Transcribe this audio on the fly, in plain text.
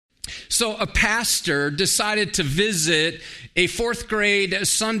So a pastor decided to visit a fourth grade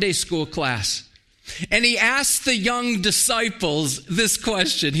Sunday school class. And he asked the young disciples this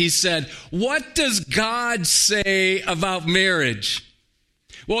question. He said, "What does God say about marriage?"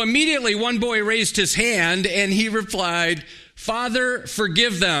 Well, immediately one boy raised his hand and he replied, "Father,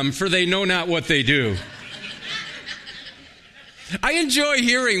 forgive them, for they know not what they do." I enjoy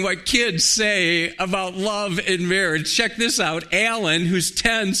hearing what kids say about love and marriage. Check this out. Alan, who's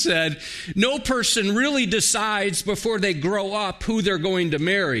 10, said, "No person really decides before they grow up who they're going to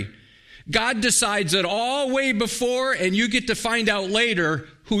marry. God decides it all way before, and you get to find out later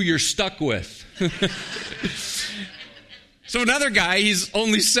who you're stuck with." So another guy, he's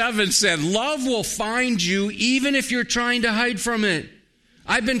only 7, said, "Love will find you even if you're trying to hide from it.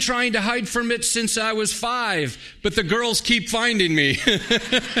 I've been trying to hide from it since I was 5, but the girls keep finding me." And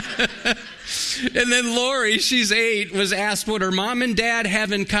then Lori, she's 8, was asked what her mom and dad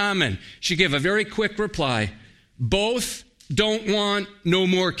have in common. She gave a very quick reply: "Both don't want no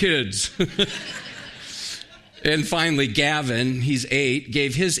more kids." And finally, Gavin, he's 8,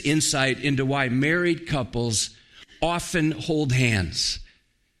 gave his insight into why married couples often hold hands.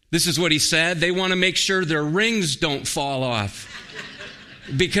 This is what he said: "They want to make sure their rings don't fall off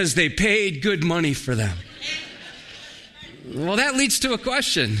because they paid good money for them." Well, that leads to a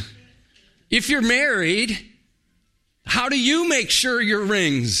question. If you're married, how do you make sure your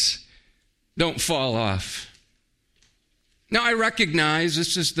rings don't fall off? Now, I recognize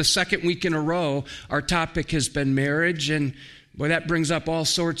this is the second week in a row our topic has been marriage, and boy, that brings up all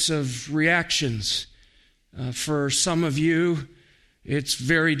sorts of reactions. For some of you, it's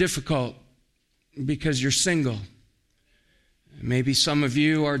very difficult because you're single. Maybe some of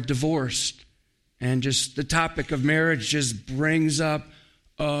you are divorced, and just the topic of marriage just brings up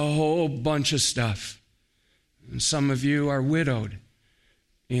a whole bunch of stuff. And some of you are widowed,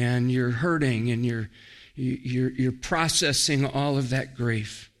 and you're hurting, and you're processing all of that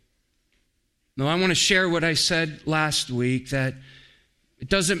grief. Now, I want to share what I said last week, that it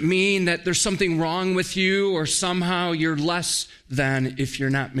doesn't mean that there's something wrong with you or somehow you're less than if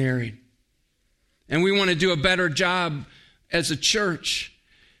you're not married. And we want to do a better job as a church.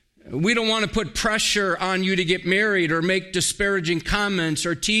 We don't want to put pressure on you to get married or make disparaging comments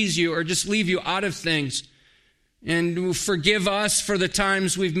or tease you or just leave you out of things. And forgive us for the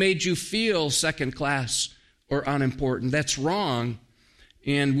times we've made you feel second class or unimportant. That's wrong.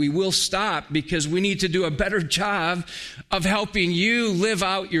 And we will stop because we need to do a better job of helping you live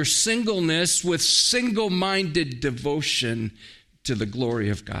out your singleness with single-minded devotion to the glory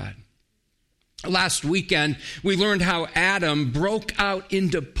of God. Last weekend, we learned how Adam broke out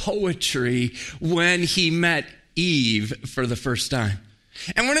into poetry when he met Eve for the first time.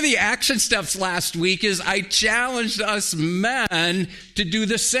 And one of the action steps last week is I challenged us men to do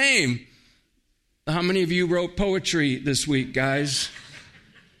the same. How many of you wrote poetry this week, guys?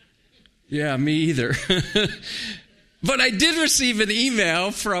 Yeah, me either. But I did receive an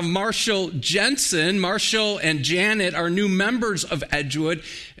email from Marshall Jensen. Marshall and Janet are new members of Edgewood.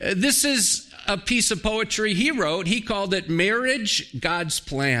 This is a piece of poetry he wrote. He called it Marriage, God's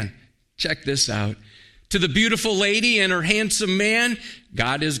Plan. Check this out. To the beautiful lady and her handsome man,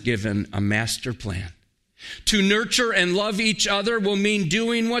 God has given a master plan. To nurture and love each other will mean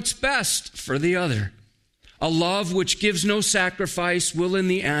doing what's best for the other. A love which gives no sacrifice will in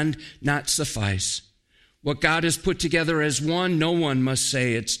the end not suffice. What God has put together as one, no one must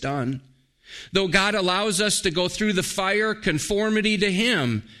say it's done. Though God allows us to go through the fire, conformity to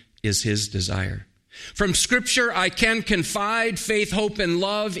Him is His desire. From Scripture I can confide, faith, hope, and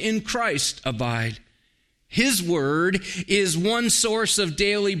love in Christ abide. His word is one source of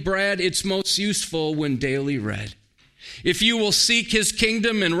daily bread. It's most useful when daily read. If you will seek His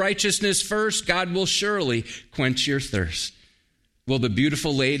kingdom and righteousness first, God will surely quench your thirst. Will the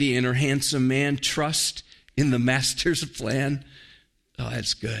beautiful lady and her handsome man trust in the master's plan? Oh,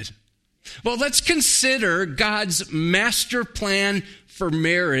 that's good. Well, let's consider God's master plan for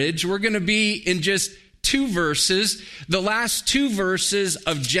marriage. We're going to be in just 2 verses, the last 2 verses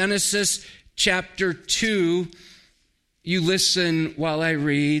of Genesis chapter 2. You listen while I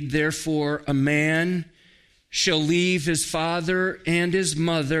read. Therefore, a man shall leave his father and his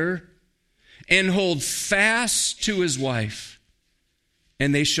mother and hold fast to his wife,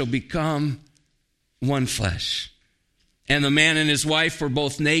 and they shall become one flesh. And the man and his wife were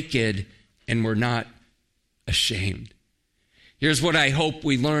both naked and were not ashamed. Here's what I hope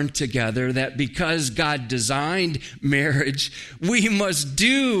we learn together, that because God designed marriage, we must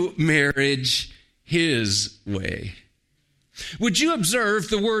do marriage His way. Would you observe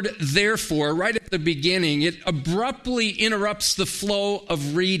the word therefore right at the beginning? It abruptly interrupts the flow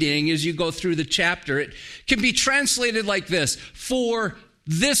of reading as you go through the chapter. It can be translated like this: for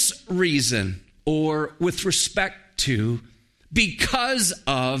this reason, or with respect to, because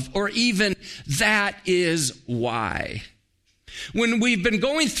of, or even that is why. When we've been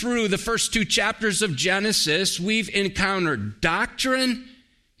going through the first 2 chapters of Genesis, we've encountered doctrine,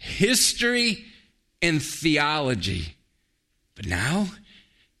 history, and theology. But now,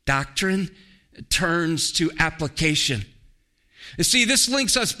 doctrine turns to application. You see, this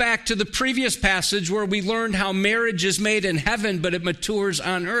links us back to the previous passage where we learned how marriage is made in heaven, but it matures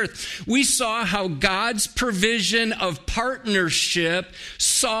on earth. We saw how God's provision of partnership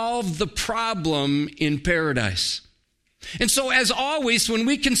solved the problem in paradise. And so, as always, when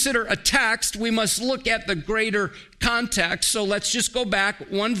we consider a text, we must look at the greater context. So let's just go back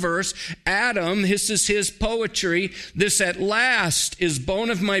one verse. Adam, this is his poetry. This at last is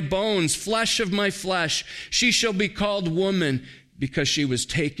bone of my bones, flesh of my flesh. She shall be called woman because she was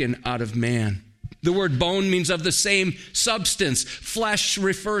taken out of man. The word bone means of the same substance. Flesh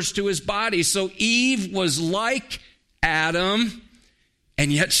refers to his body. So Eve was like Adam,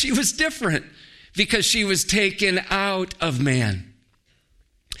 and yet she was different, because she was taken out of man.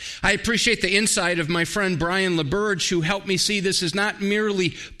 I appreciate the insight of my friend Brian LaBerge, who helped me see this is not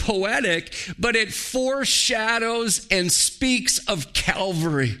merely poetic, but it foreshadows and speaks of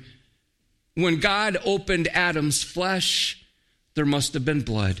Calvary. When God opened Adam's flesh, there must have been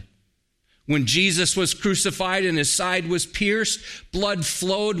blood. When Jesus was crucified and his side was pierced, blood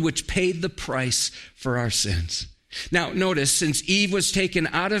flowed, which paid the price for our sins. Now, notice, since Eve was taken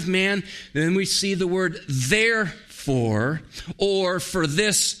out of man, then we see the word therefore, or for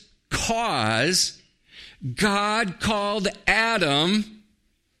this cause, God called Adam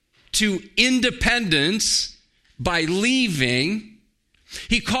to independence by leaving.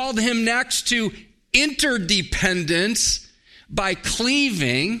 He called him next to interdependence by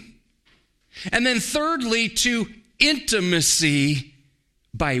cleaving. And then thirdly, to intimacy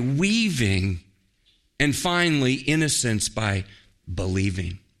by weaving. And finally, innocence by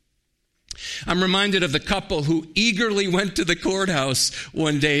believing. I'm reminded of the couple who eagerly went to the courthouse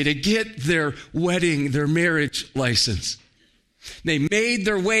one day to get their wedding, their marriage license. They made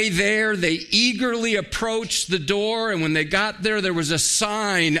their way there. They eagerly approached the door. And when they got there, there was a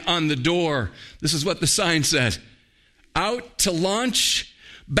sign on the door. This is what the sign said: out to lunch,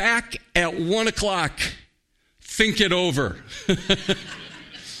 back at 1 o'clock. Think it over.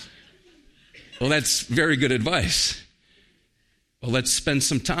 Well, that's very good advice. Well, let's spend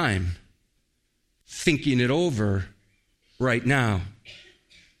some time thinking it over right now.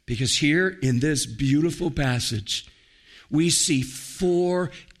 Because here in this beautiful passage, we see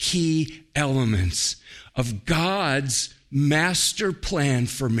 4 key elements of God's master plan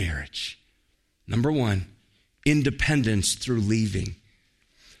for marriage. Number 1, independence through leaving.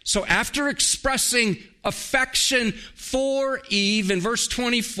 So after expressing affection for Eve, in verse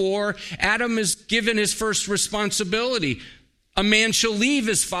 24, Adam is given his first responsibility. A man shall leave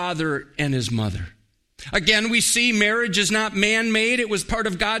his father and his mother. Again, we see marriage is not man-made. It was part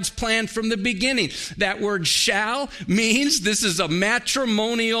of God's plan from the beginning. That word shall means this is a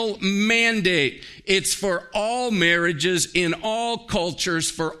matrimonial mandate. It's for all marriages in all cultures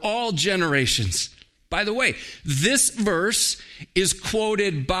for all generations. By the way, this verse is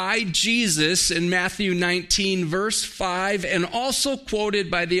quoted by Jesus in Matthew 19, verse 5, and also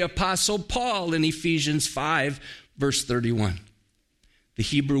quoted by the Apostle Paul in Ephesians 5, verse 31. The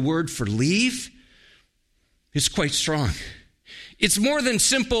Hebrew word for leave is quite strong. It's more than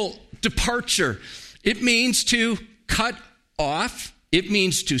simple departure. It means to cut off. It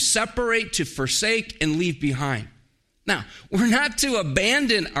means to separate, to forsake, and leave behind. Now, we're not to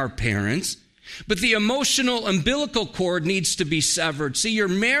abandon our parents, but the emotional umbilical cord needs to be severed. See, your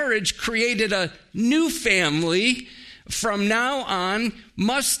marriage created a new family. From now on,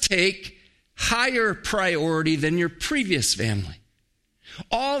 must take higher priority than your previous family.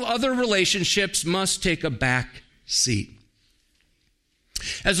 All other relationships must take a back seat.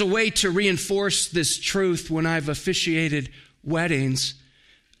 As a way to reinforce this truth, when I've officiated weddings,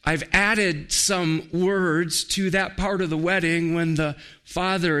 I've added some words to that part of the wedding when the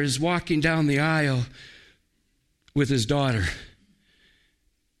father is walking down the aisle with his daughter.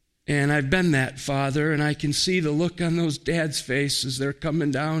 And I've been that father, and I can see the look on those dads' faces as they're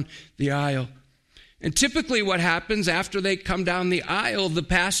coming down the aisle. And typically what happens after they come down the aisle, the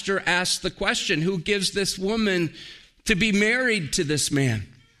pastor asks the question, who gives this woman to be married to this man?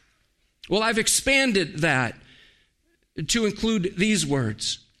 Well, I've expanded that to include these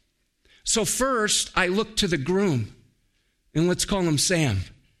words. So first, I look to the groom. And let's call him Sam.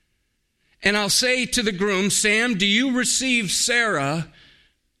 And I'll say to the groom, Sam, do you receive Sarah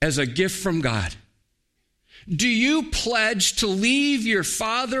as a gift from God? Do you pledge to leave your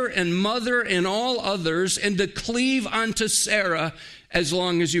father and mother and all others and to cleave unto Sarah as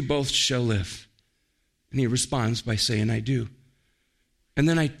long as you both shall live? And he responds by saying, I do. And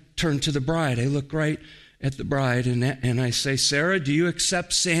then I turn to the bride. I look right at the bride and I say, Sarah, do you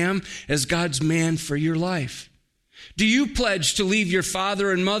accept Sam as God's man for your life? Do you pledge to leave your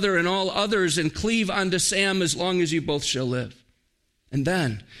father and mother and all others and cleave unto Sam as long as you both shall live? And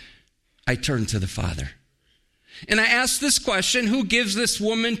then I turn to the father. And I ask this question, who gives this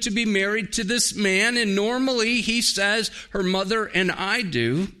woman to be married to this man? And normally he says, her mother and I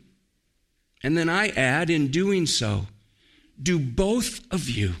do. And then I add, in doing so, do both of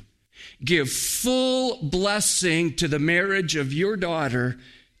you give full blessing to the marriage of your daughter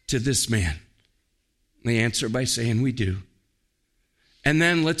to this man? They answer by saying, we do. And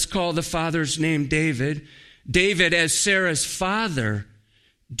then let's call the father's name David. David, as Sarah's father,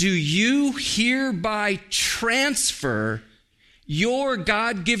 do you hereby transfer your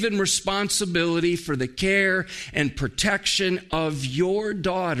God-given responsibility for the care and protection of your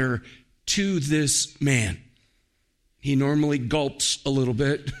daughter to this man? He normally gulps a little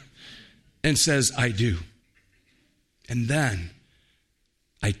bit and says, I do. And then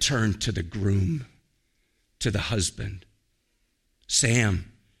I turn to the groom, to the husband.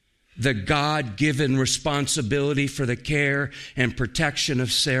 Sam, the God-given responsibility for the care and protection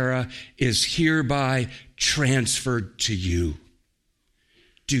of Sarah is hereby transferred to you.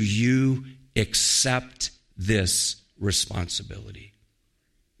 Do you accept this responsibility?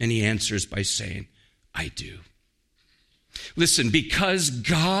 And he answers by saying, I do. Listen, because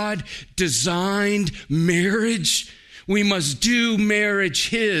God designed marriage, we must do marriage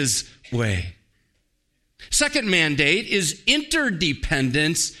his way. Second mandate is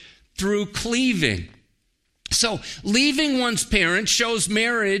interdependence through cleaving. So leaving one's parents shows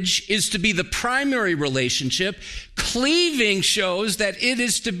marriage is to be the primary relationship. Cleaving shows that it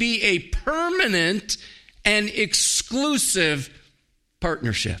is to be a permanent and exclusive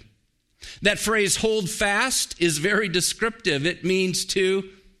partnership. That phrase, hold fast, is very descriptive. It means to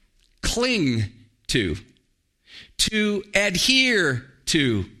cling to adhere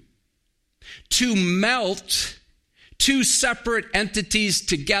to melt two separate entities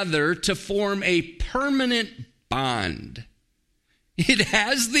together to form a permanent bond. It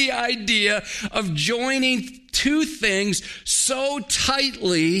has the idea of joining two things so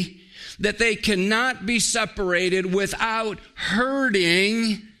tightly that they cannot be separated without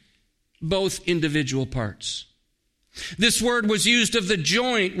hurting both individual parts. This word was used of the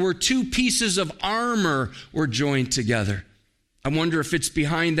joint where two pieces of armor were joined together. I wonder if it's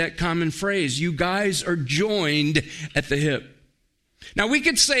behind that common phrase, you guys are joined at the hip. Now we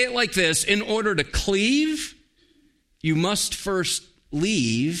could say it like this, in order to cleave, you must first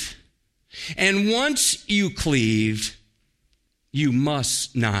leave. And once you cleave, you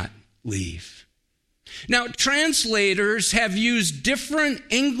must not leave. Now, translators have used different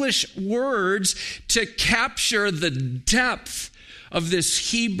English words to capture the depth of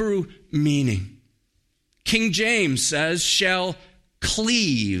this Hebrew meaning. King James says, shall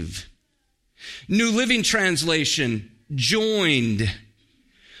cleave. New Living Translation, joined.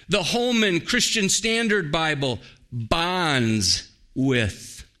 The Holman Christian Standard Bible, bonds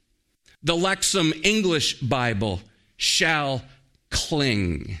with. The Lexham English Bible, shall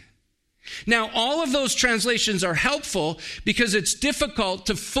cling. Now, all of those translations are helpful because it's difficult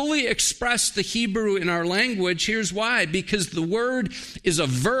to fully express the Hebrew in our language. Here's why. Because the word is a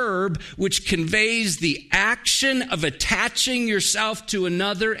verb which conveys the action of attaching yourself to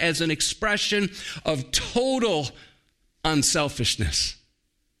another as an expression of total unselfishness.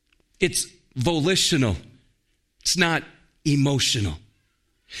 It's volitional. It's not emotional.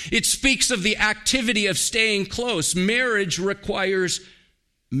 It speaks of the activity of staying close. Marriage requires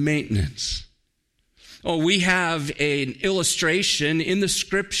maintenance. Oh, we have an illustration in the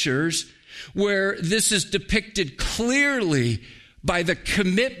scriptures where this is depicted clearly by the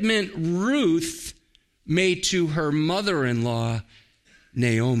commitment Ruth made to her mother-in-law,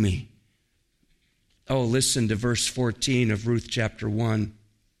 Naomi. Oh, listen to verse 14 of Ruth chapter 1.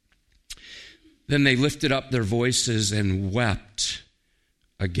 Then they lifted up their voices and wept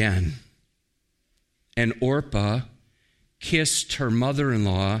again. And Orpah kissed her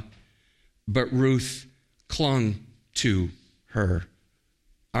mother-in-law, but Ruth clung to her.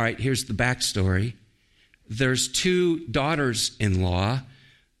 All right, here's the backstory. There's two daughters-in-law,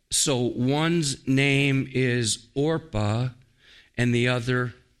 so one's name is Orpah and the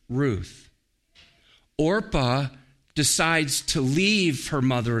other Ruth. Orpah decides to leave her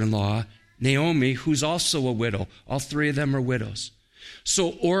mother-in-law, Naomi, who's also a widow. All three of them are widows.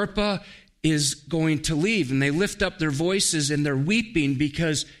 So Orpah is going to leave, and they lift up their voices and they're weeping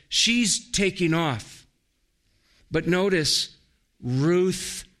because she's taking off. But notice,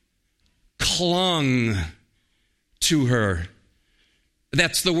 Ruth clung to her.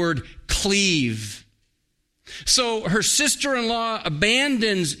 That's the word cleave. So her sister-in-law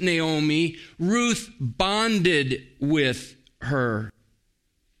abandons Naomi. Ruth bonded with her.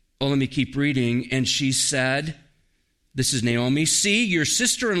 Well, let me keep reading. And she said, this is Naomi, "See, your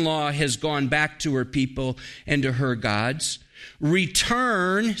sister-in-law has gone back to her people and to her gods.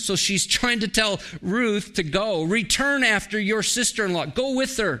 Return," so she's trying to tell Ruth to go. "Return after your sister-in-law. Go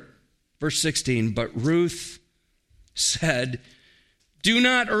with her." Verse 16, but Ruth said, "Do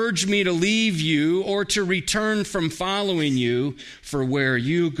not urge me to leave you or to return from following you, for where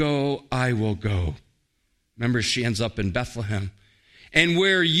you go, I will go." Remember, she ends up in Bethlehem. "And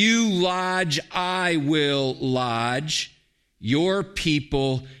where you lodge, I will lodge. Your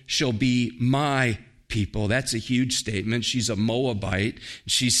people shall be my people." That's a huge statement. She's a Moabite.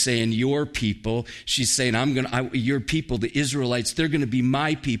 She's saying your people. She's saying your people, the Israelites, they're going to be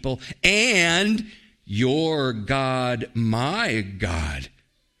my people. And your God, my God.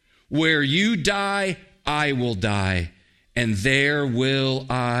 Where you die, I will die, and there will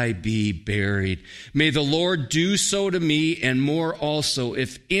I be buried. May the Lord do so to me, and more also,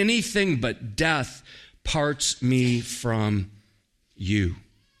 if anything but death parts me from you.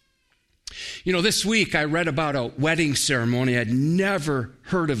 You know, this week I read about a wedding ceremony. I'd never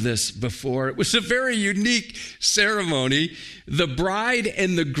heard of this before. It was a very unique ceremony. The bride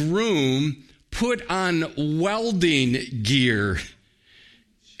and the groom put on welding gear.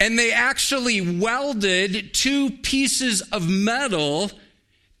 And they actually welded two pieces of metal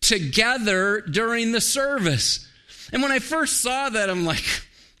together during the service. And when I first saw that, I'm like,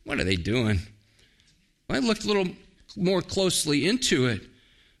 what are they doing? I looked a little more closely into it.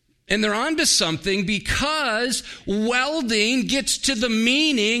 And they're onto something, because welding gets to the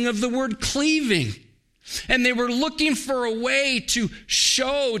meaning of the word cleaving. And they were looking for a way to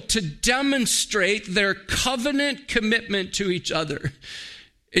show, to demonstrate their covenant commitment to each other.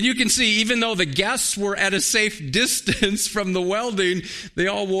 And you can see, even though the guests were at a safe distance from the welding, they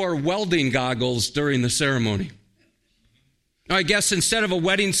all wore welding goggles during the ceremony. Now, I guess instead of a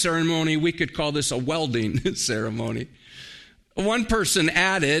wedding ceremony, we could call this a welding ceremony. One person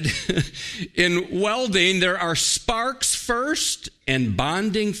added, in welding, there are sparks first and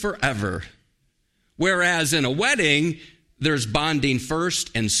bonding forever. Whereas in a wedding, there's bonding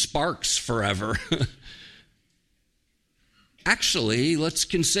first and sparks forever. Actually, let's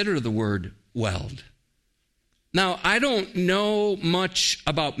consider the word weld. Now, I don't know much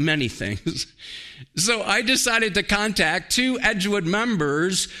about many things, so I decided to contact two Edgewood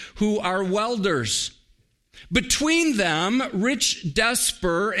members who are welders. Between them, Rich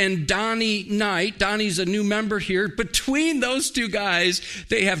Desper and Donnie Knight, Donnie's a new member here, between those two guys,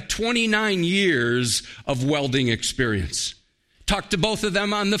 they have 29 years of welding experience. Talked to both of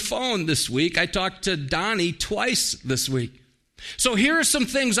them on the phone this week. I talked to Donnie twice this week. So here are some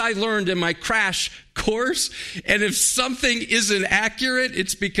things I learned in my crash course, and if something isn't accurate,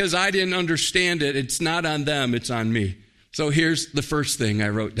 it's because I didn't understand it. It's not on them, it's on me. So here's the first thing I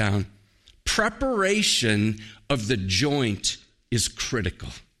wrote down. Preparation of the joint is critical.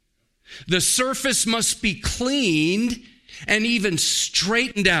 The surface must be cleaned and even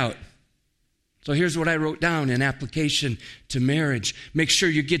straightened out. So here's what I wrote down in application to marriage. Make sure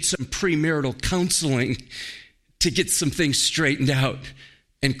you get some premarital counseling to get some things straightened out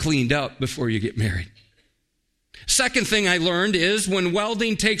and cleaned up before you get married. Second thing I learned is when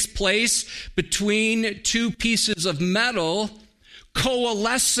welding takes place between two pieces of metal,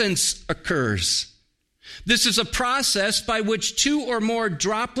 coalescence occurs. This is a process by which two or more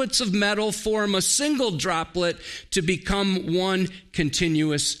droplets of metal form a single droplet to become one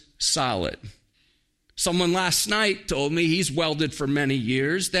continuous solid. Someone last night told me, he's welded for many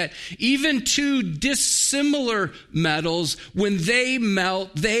years, that even two dissimilar metals, when they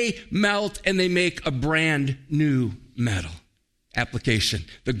melt and they make a brand new metal. Application.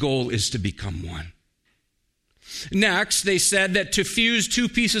 The goal is to become one. Next, they said that to fuse two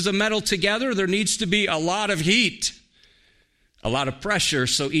pieces of metal together, there needs to be a lot of heat, a lot of pressure,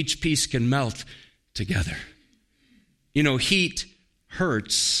 so each piece can melt together. You know, heat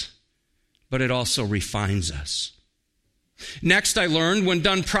hurts, but it also refines us. Next, I learned when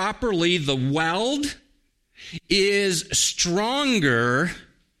done properly, the weld is stronger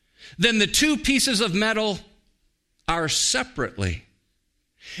than the two pieces of metal are separately.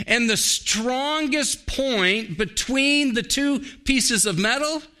 And the strongest point between the two pieces of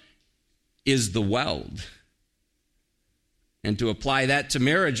metal is the weld. And to apply that to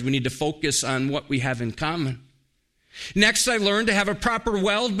marriage, we need to focus on what we have in common. Next, I learned to have a proper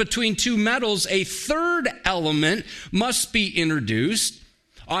weld between two metals, a third element must be introduced,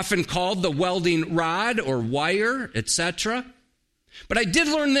 often called the welding rod or wire, etc. But I did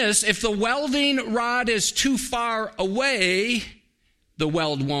learn this: if the welding rod is too far away, the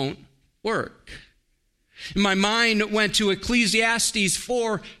weld won't work. My mind went to Ecclesiastes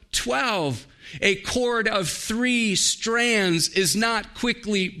 4:12. A cord of 3 strands is not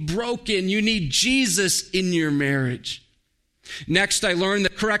quickly broken. You need Jesus in your marriage. Next, I learned the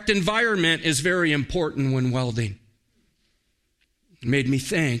correct environment is very important when welding. It made me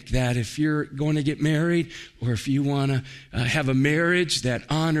think that if you're going to get married, or if you want to have a marriage that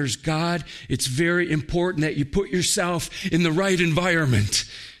honors God, it's very important that you put yourself in the right environment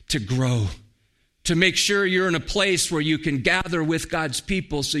to grow, to make sure you're in a place where you can gather with God's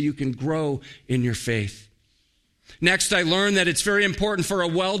people so you can grow in your faith. Next, I learned that it's very important for a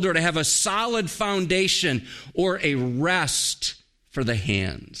welder to have a solid foundation or a rest for the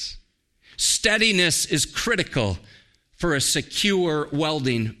hands. Steadiness is critical for a secure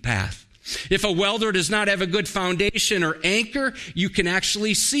welding path. If a welder does not have a good foundation or anchor, you can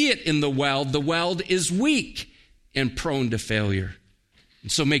actually see it in the weld. The weld is weak and prone to failure.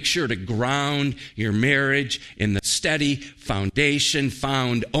 And so make sure to ground your marriage in the steady foundation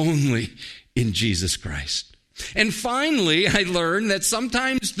found only in Jesus Christ. And finally, I learned that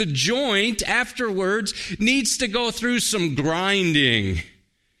sometimes the joint afterwards needs to go through some grinding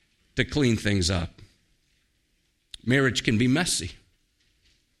to clean things up. Marriage can be messy.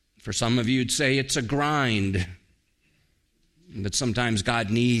 For some of you, you'd say it's a grind. But sometimes God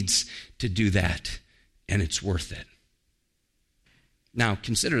needs to do that, and it's worth it. Now,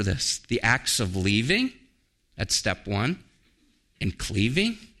 consider this. The acts of leaving, that's step 1, and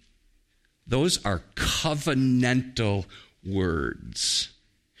cleaving, those are covenantal words.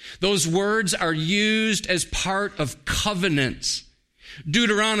 Those words are used as part of covenants.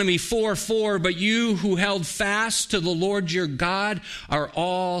 Deuteronomy 4:4, but you who held fast to the Lord your God are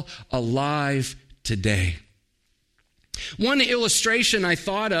all alive today. One illustration I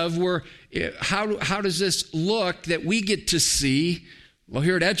thought of were, how does this look that we get to see? Well,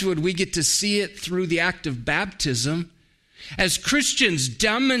 here at Edgewood, we get to see it through the act of baptism. As Christians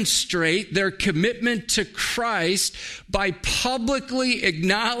demonstrate their commitment to Christ by publicly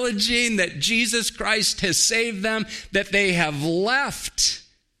acknowledging that Jesus Christ has saved them, that they have left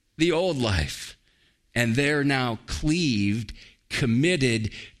the old life, and they're now cleaved,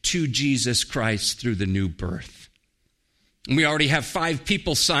 committed to Jesus Christ through the new birth. We already have 5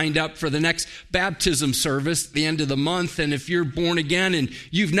 people signed up for the next baptism service at the end of the month. And if you're born again and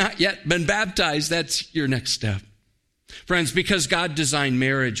you've not yet been baptized, that's your next step. Friends, because God designed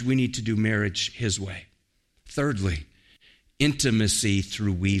marriage, we need to do marriage His way. Thirdly, intimacy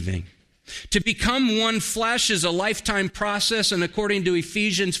through weaving. To become one flesh is a lifetime process, and according to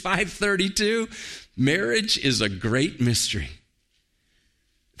Ephesians 5:32, marriage is a great mystery.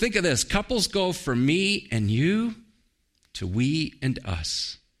 Think of this. Couples go from me and you to we and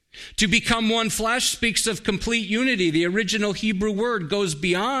us. To become one flesh speaks of complete unity. The original Hebrew word goes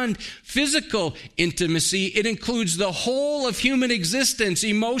beyond physical intimacy. It includes the whole of human existence,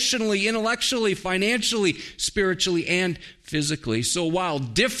 emotionally, intellectually, financially, spiritually, and physically. So while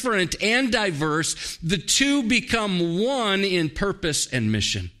different and diverse, the two become one in purpose and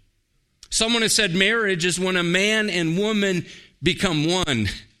mission. Someone has said marriage is when a man and woman become one.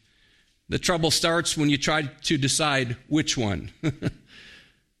 The trouble starts when you try to decide which one.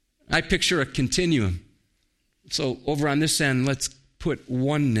 I picture a continuum. So over on this end, let's put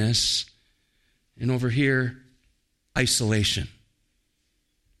oneness, and over here, isolation.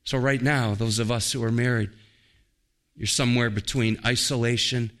 So right now, those of us who are married, you're somewhere between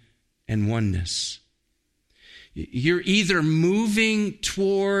isolation and oneness. You're either moving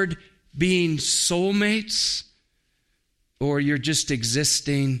toward being soulmates, or you're just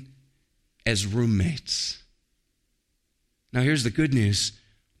existing as roommates. Now here's the good news.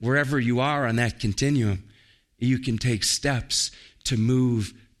 Wherever you are on that continuum, you can take steps to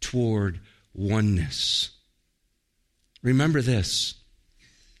move toward oneness. Remember this.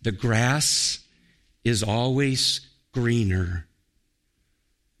 The grass is always greener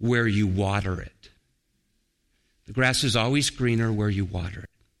where you water it. The grass is always greener where you water it.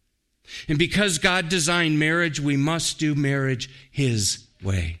 And because God designed marriage, we must do marriage His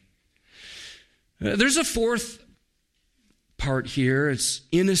way. There's a fourth part here. It's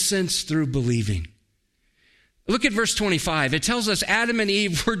innocence through believing. Look at verse 25. It tells us Adam and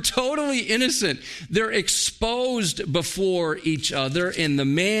Eve were totally innocent. They're exposed before each other, and the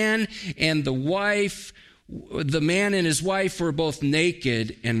man and the man and his wife were both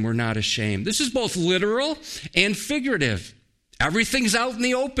naked and were not ashamed. This is both literal and figurative. Everything's out in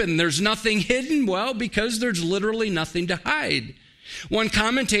the open. There's nothing hidden. Well, because there's literally nothing to hide. One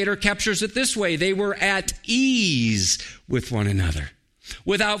commentator captures it this way: they were at ease with one another,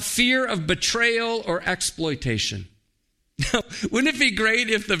 without fear of betrayal or exploitation. Now, wouldn't it be great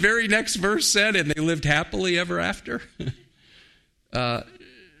if the very next verse said, and they lived happily ever after?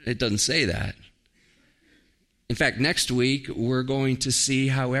 It doesn't say that. In fact, next week, we're going to see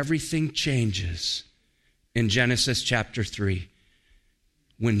how everything changes in Genesis chapter 3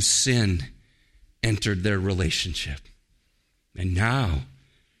 when sin entered their relationship. And now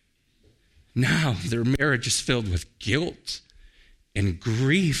their marriage is filled with guilt and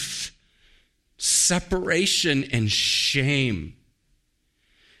grief, separation and shame.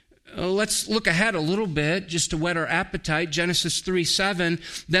 Let's look ahead a little bit just to whet our appetite. Genesis 3:7.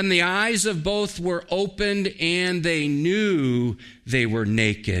 Then the eyes of both were opened and they knew they were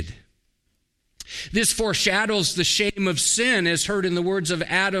naked. This foreshadows the shame of sin as heard in the words of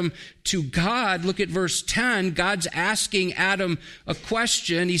Adam to God. Look at verse 10. God's asking Adam a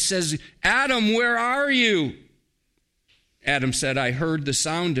question. He says, Adam, where are you? Adam said, I heard the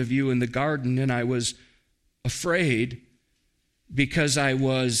sound of you in the garden and I was afraid because I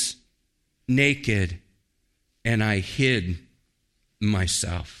was naked and I hid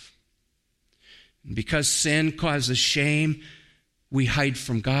myself. Because sin causes shame, we hide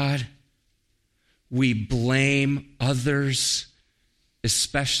from God. We blame others,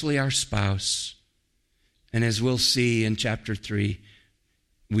 especially our spouse. And as we'll see in chapter 3,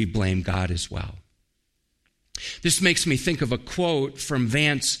 we blame God as well. This makes me think of a quote from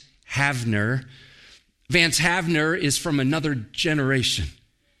Vance Havner. Vance Havner is from another generation.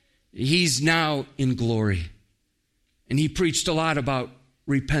 He's now in glory. And he preached a lot about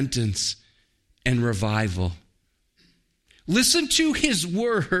repentance and revival. Listen to his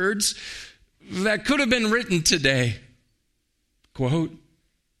words that could have been written today. Quote,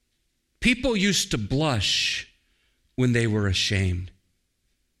 people used to blush when they were ashamed.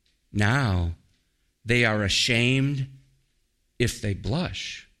 Now they are ashamed if they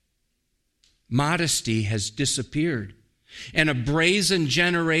blush. Modesty has disappeared, and a brazen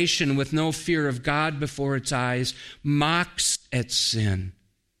generation with no fear of God before its eyes mocks at sin.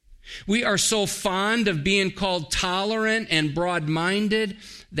 We are so fond of being called tolerant and broad-minded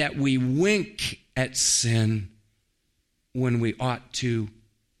that we wink at sin when we ought to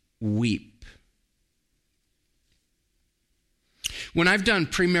weep. When I've done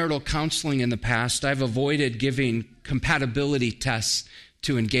premarital counseling in the past, I've avoided giving compatibility tests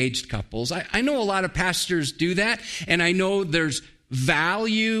to engaged couples. I know a lot of pastors do that, and I know there's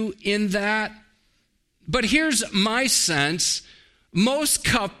value in that. But here's my sense. Most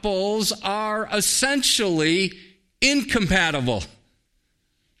couples are essentially incompatible.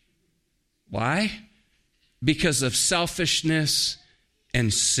 Why? Because of selfishness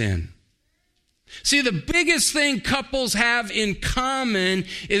and sin. See, the biggest thing couples have in common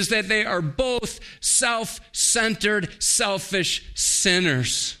is that they are both self-centered, selfish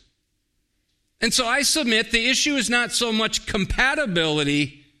sinners. And so I submit the issue is not so much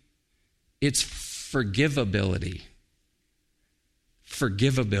compatibility, it's forgivability.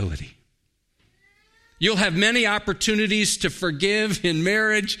 Forgivability. You'll have many opportunities to forgive in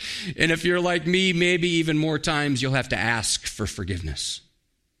marriage, and if you're like me, maybe even more times you'll have to ask for forgiveness.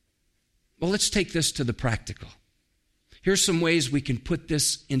 Well, let's take this to the practical. Here's some ways we can put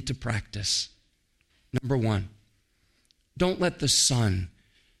this into practice. Number one, don't let the sun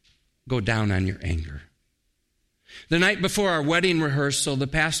go down on your anger. The night before our wedding rehearsal, the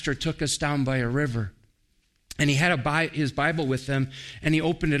pastor took us down by a river. And he had his Bible with him, and he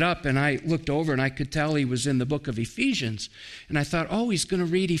opened it up, and I looked over, and I could tell he was in the book of Ephesians. And I thought, he's going to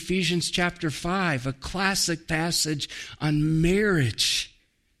read Ephesians chapter 5, a classic passage on marriage.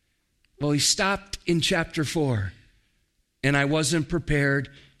 Well, he stopped in chapter 4, and I wasn't prepared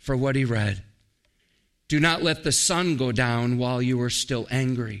for what he read. Do not let the sun go down while you are still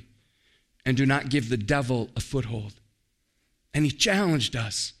angry, and do not give the devil a foothold. And he challenged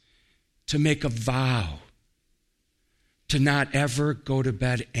us to make a vow to not ever go to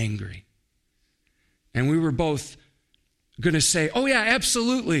bed angry. And we were both going to say, oh yeah,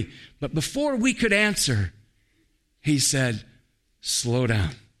 absolutely. But before we could answer, he said, slow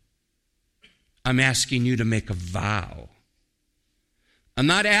down. I'm asking you to make a vow. I'm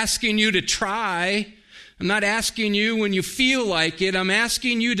not asking you to try. I'm not asking you when you feel like it. I'm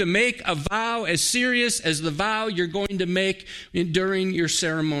asking you to make a vow as serious as the vow you're going to make during your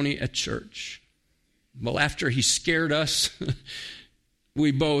ceremony at church. Well, after he scared us,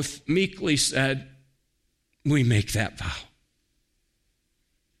 we both meekly said, we make that vow.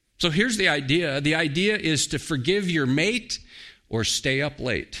 So here's the idea. The idea is to forgive your mate or stay up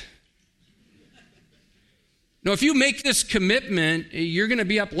late. Now, if you make this commitment, you're going to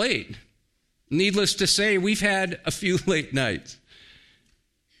be up late. Needless to say, we've had a few late nights.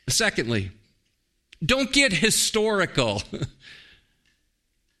 Secondly, don't get historical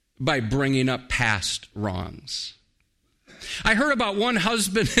by bringing up past wrongs. I heard about one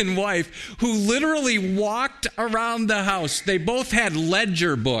husband and wife who literally walked around the house. They both had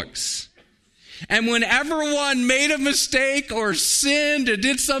ledger books. And whenever one made a mistake or sinned or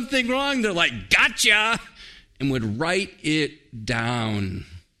did something wrong, they're like, gotcha, and would write it down.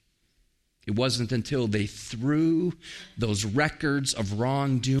 It wasn't until they threw those records of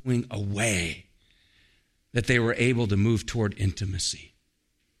wrongdoing away that they were able to move toward intimacy.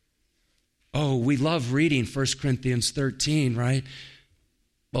 Oh, we love reading 1 Corinthians 13, right?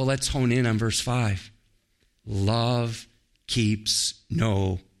 Well, let's hone in on verse 5. Love keeps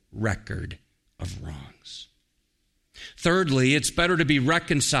no record of wrongs. Thirdly, it's better to be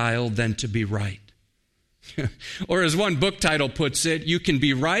reconciled than to be right. Or as one book title puts it, you can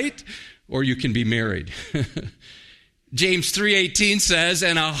be right or you can be married. James 3:18 says,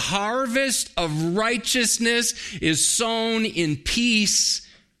 and a harvest of righteousness is sown in peace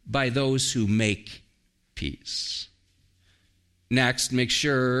by those who make peace. Next, make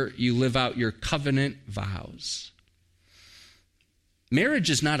sure you live out your covenant vows. Marriage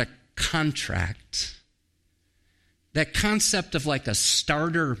is not a contract. That concept of like a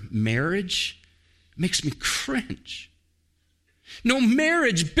starter marriage makes me cringe. No,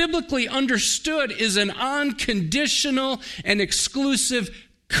 marriage, biblically understood, is an unconditional and exclusive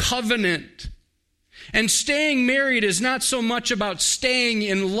covenant. And staying married is not so much about staying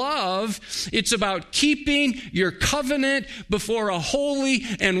in love. It's about keeping your covenant before a holy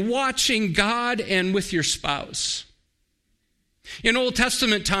and watching God and with your spouse. In Old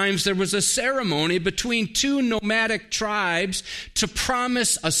Testament times, there was a ceremony between two nomadic tribes to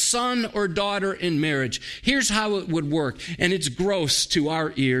promise a son or daughter in marriage. Here's how it would work, and it's gross to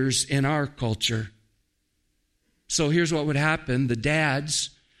our ears in our culture. So here's what would happen. The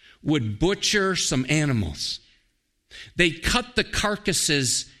dads would butcher some animals. They'd cut the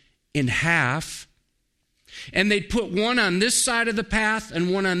carcasses in half, and they'd put one on this side of the path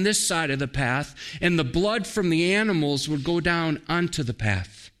and one on this side of the path, and the blood from the animals would go down onto the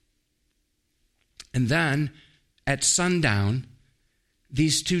path. And then, at sundown,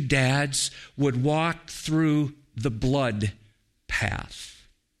 these two dads would walk through the blood path.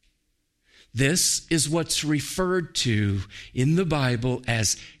 This is what's referred to in the Bible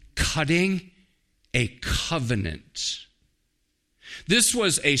as cutting a covenant. This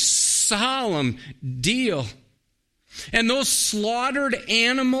was a solemn deal. And those slaughtered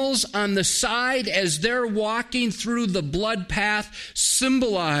animals on the side as they're walking through the blood path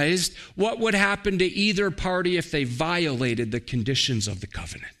symbolized what would happen to either party if they violated the conditions of the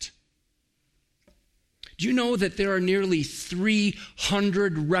covenant. Do you know that there are nearly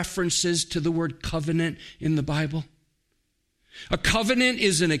 300 references to the word covenant in the Bible? A covenant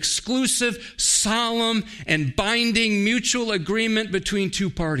is an exclusive, solemn, and binding mutual agreement between two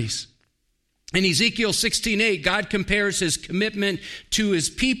parties. In Ezekiel 16:8, God compares his commitment to his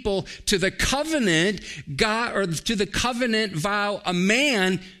people to the covenant to the covenant vow a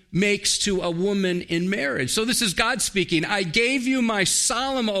man makes to a woman in marriage. So this is God speaking. I gave you my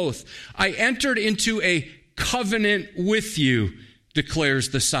solemn oath. I entered into a covenant with you, declares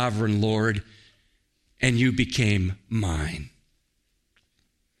the sovereign Lord, and you became mine.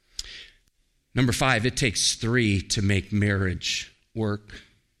 Number 5, it takes 3 to make marriage work.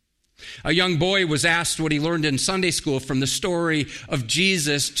 A young boy was asked what he learned in Sunday school from the story of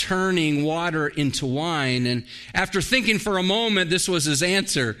Jesus turning water into wine. And after thinking for a moment, this was his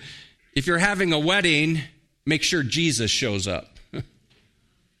answer. If you're having a wedding, make sure Jesus shows up.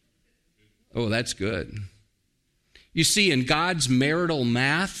 Oh, that's good. You see, in God's marital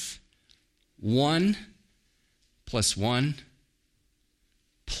math, 1 plus 1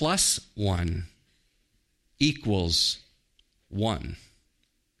 plus 1 equals 1.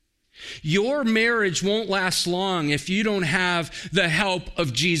 Your marriage won't last long if you don't have the help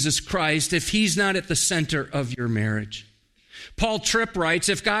of Jesus Christ, if he's not at the center of your marriage. Paul Tripp writes,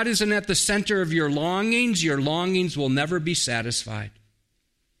 if God isn't at the center of your longings will never be satisfied.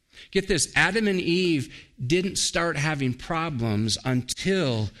 Get this, Adam and Eve didn't start having problems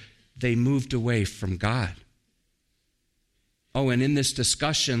until they moved away from God. Oh, and in this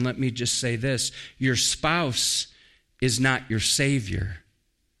discussion, let me just say this. Your spouse is not your Savior.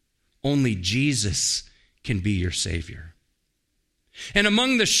 Only Jesus can be your Savior. And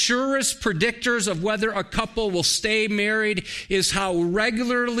among the surest predictors of whether a couple will stay married is how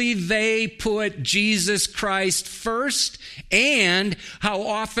regularly they put Jesus Christ first and how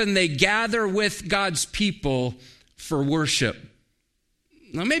often they gather with God's people for worship.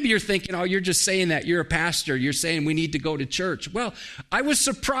 Now, maybe you're thinking, oh, you're just saying that. You're a pastor. You're saying we need to go to church. Well, I was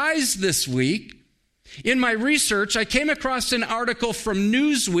surprised this week. In my research, I came across an article from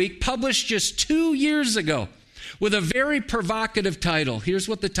Newsweek published just 2 years ago with a very provocative title. Here's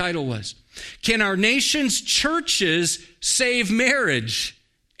what the title was. Can our nation's churches save marriage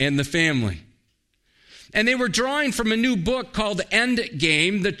and the family? And they were drawing from a new book called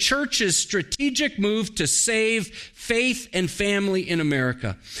Endgame, the church's strategic move to save faith and family in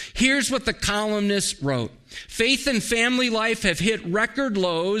America. Here's what the columnist wrote. Faith and family life have hit record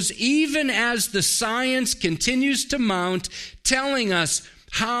lows even as the science continues to mount, telling us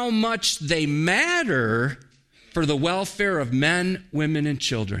how much they matter for the welfare of men, women, and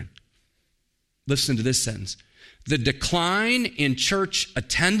children. Listen to this sentence. The decline in church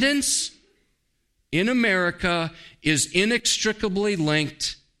attendance in America is inextricably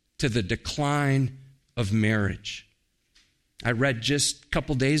linked to the decline of marriage. I read just a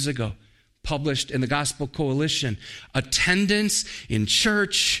couple days ago, published in the Gospel Coalition, attendance in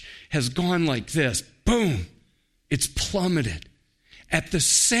church has gone like this. Boom. It's plummeted. At the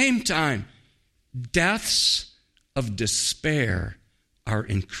same time, deaths of despair are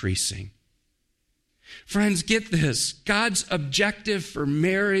increasing. Friends, get this. God's objective for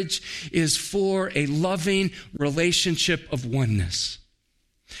marriage is for a loving relationship of oneness.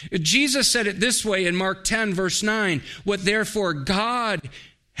 Jesus said it this way in Mark 10, verse 9, what therefore God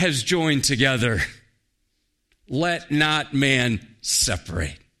has joined together, let not man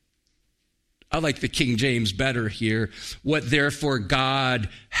separate. I like the King James better here. What therefore God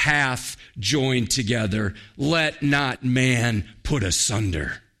hath joined together, let not man put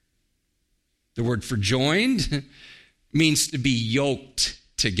asunder. The word for joined means to be yoked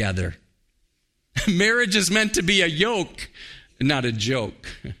together. Marriage is meant to be a yoke, not a joke.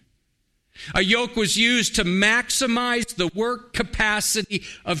 A yoke was used to maximize the work capacity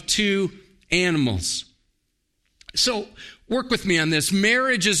of two animals. So, work with me on this.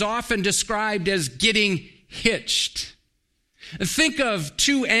 Marriage is often described as getting hitched. Think of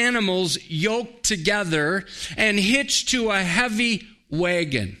two animals yoked together and hitched to a heavy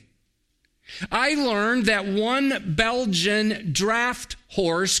wagon. I learned that one Belgian draft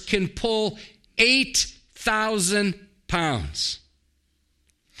horse can pull 8,000 pounds.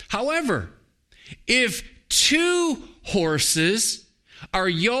 However, if two horses are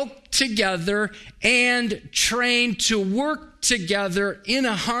yoked together and trained to work together in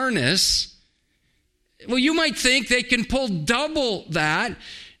a harness, well, you might think they can pull double that.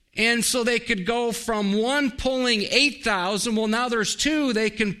 And so they could go from one pulling 8,000. Well, now there's two, they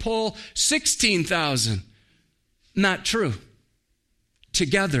can pull 16,000. Not true.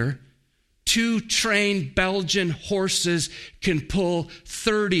 Together, two trained Belgian horses can pull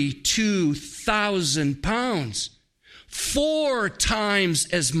 32,000 pounds. 4 times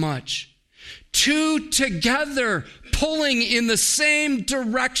as much. Two together pulling in the same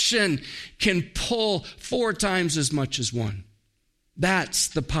direction can pull 4 times as much as one. That's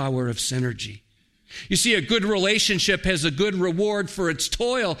the power of synergy. You see, a good relationship has a good reward for its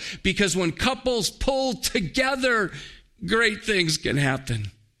toil because when couples pull together, great things can happen.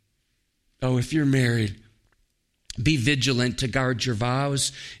 Oh, if you're married, be vigilant to guard your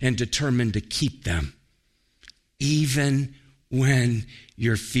vows and determined to keep them, even when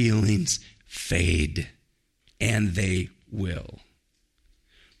your feelings fade, and they will.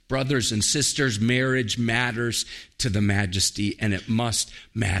 Brothers and sisters, marriage matters to the Majesty, and it must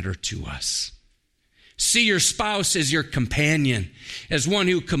matter to us. See your spouse as your companion, as one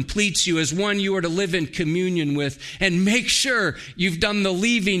who completes you, as one you are to live in communion with, and make sure you've done the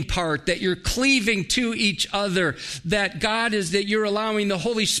leaving part, that you're cleaving to each other, that you're allowing the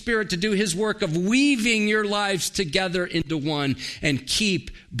Holy Spirit to do his work of weaving your lives together into one, and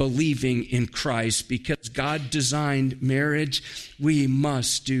keep believing in Christ. Because God designed marriage, we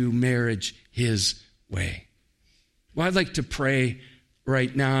must do marriage his way. Well, I'd like to pray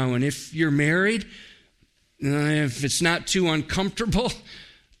right now, and if you're married, if it's not too uncomfortable,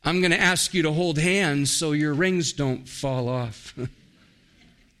 I'm going to ask you to hold hands so your rings don't fall off.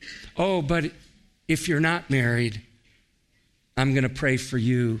 Oh, but if you're not married, I'm going to pray for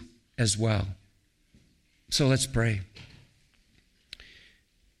you as well. So let's pray.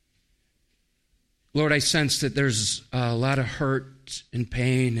 Lord, I sense that there's a lot of hurt and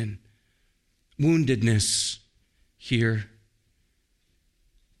pain and woundedness here.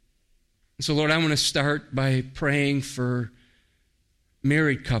 And so, Lord, I want to start by praying for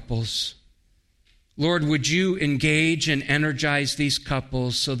married couples. Lord, would you engage and energize these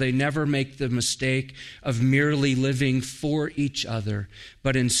couples so they never make the mistake of merely living for each other,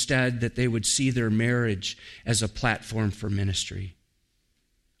 but instead that they would see their marriage as a platform for ministry.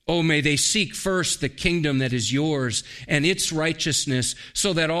 Oh, may they seek first the kingdom that is yours and its righteousness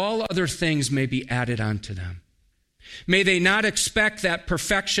so that all other things may be added unto them. May they not expect that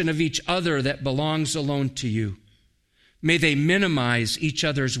perfection of each other that belongs alone to you. May they minimize each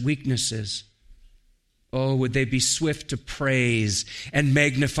other's weaknesses. Oh, would they be swift to praise and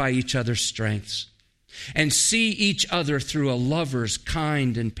magnify each other's strengths and see each other through a lover's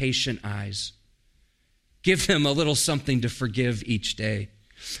kind and patient eyes. Give them a little something to forgive each day,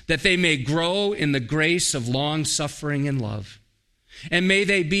 that they may grow in the grace of long-suffering and love. And may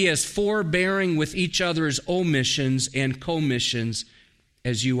they be as forbearing with each other's omissions and commissions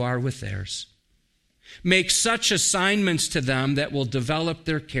as you are with theirs. Make such assignments to them that will develop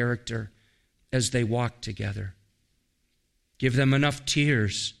their character as they walk together. Give them enough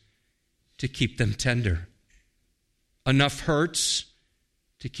tears to keep them tender, enough hurts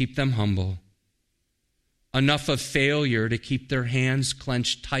to keep them humble, enough of failure to keep their hands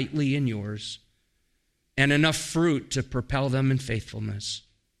clenched tightly in yours, and enough fruit to propel them in faithfulness.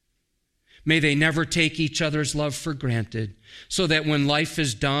 May they never take each other's love for granted, so that when life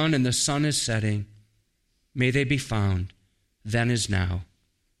is done and the sun is setting, may they be found, then as now,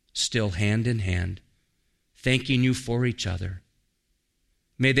 still hand in hand, thanking you for each other.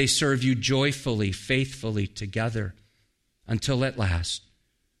 May they serve you joyfully, faithfully together, until at last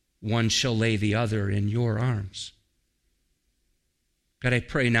one shall lay the other in your arms. God, I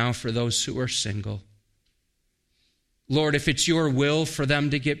pray now for those who are single. Lord, if it's your will for them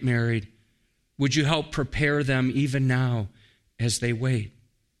to get married, would you help prepare them even now as they wait?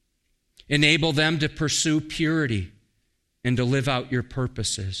 Enable them to pursue purity and to live out your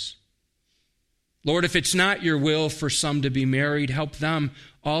purposes. Lord, if it's not your will for some to be married, help them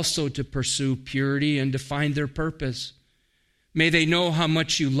also to pursue purity and to find their purpose. May they know how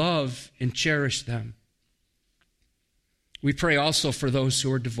much you love and cherish them. We pray also for those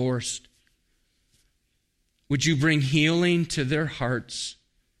who are divorced. Would you bring healing to their hearts,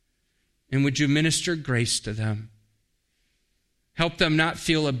 and would you minister grace to them? Help them not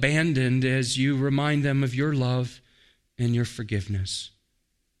feel abandoned as you remind them of your love and your forgiveness.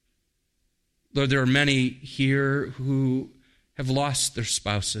 Lord, there are many here who have lost their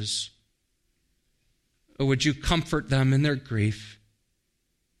spouses. Oh, would you comfort them in their grief?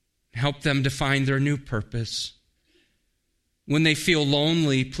 Help them to find their new purpose. When they feel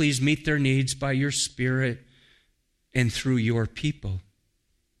lonely, please meet their needs by your Spirit and through your people.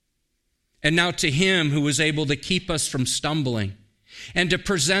 And now to him who was able to keep us from stumbling and to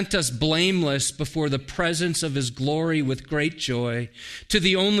present us blameless before the presence of his glory with great joy, to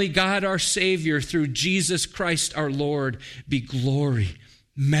the only God our Savior through Jesus Christ our Lord, be glory,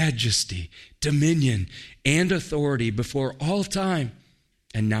 majesty, dominion, and authority before all time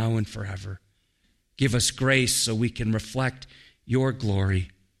and now and forever. Give us grace so we can reflect your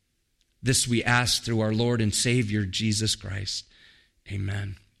glory. This we ask through our Lord and Savior, Jesus Christ.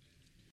 Amen.